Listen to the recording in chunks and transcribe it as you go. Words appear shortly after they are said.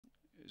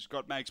He's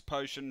got Max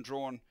Potion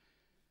drawn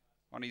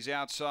on his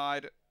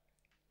outside.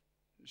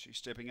 She's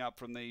stepping up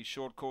from the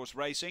short course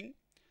racing.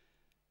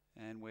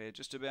 And we're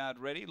just about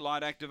ready.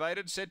 Light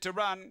activated, set to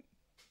run.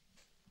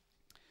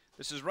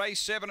 This is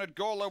race 7 at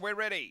Gawler. We're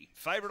ready.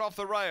 Favourite off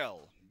the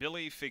rail,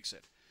 Billy Fix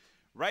It.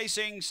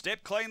 Racing,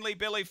 step cleanly,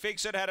 Billy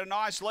Fix It. Had a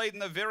nice lead in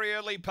the very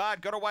early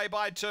part. Got away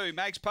by 2.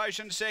 Max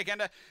Potion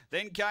second.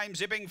 Then came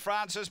Zipping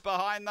Francis.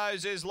 Behind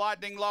those is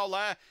Lightning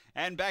Lola.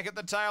 And back at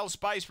the tail,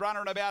 Space Runner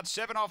and about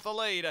 7 off the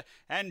lead.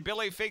 And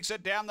Billy Fix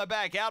It down the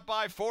back. Out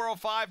by 4 or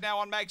 5 now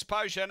on Max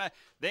Potion.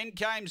 Then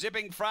came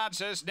Zipping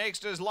Francis.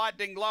 Next is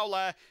Lightning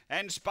Lola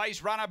and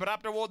Space Runner, but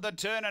up toward the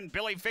turn. And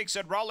Billy Fix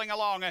It rolling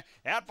along.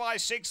 Out by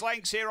 6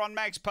 lengths here on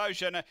Max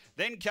Potion.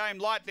 Then came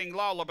Lightning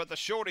Lola, but the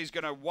shorty's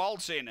going to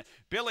waltz in.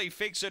 Billy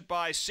Fix It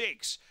by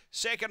 6.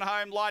 Second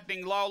home,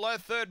 Lightning Lola.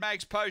 Third,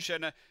 Max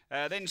Potion.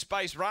 Then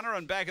Space Runner,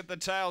 and back at the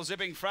tail,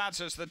 Zipping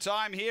Francis. The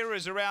time here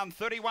is around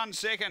 31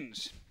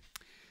 seconds.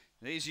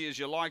 Easy as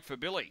you like for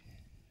Billy.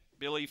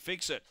 Billy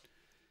Fix It.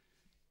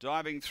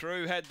 Diving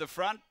through, had the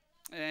front,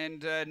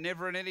 and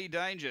never in any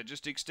danger.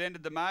 Just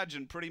extended the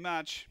margin pretty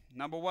much.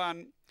 Number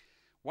 1,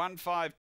 1-5.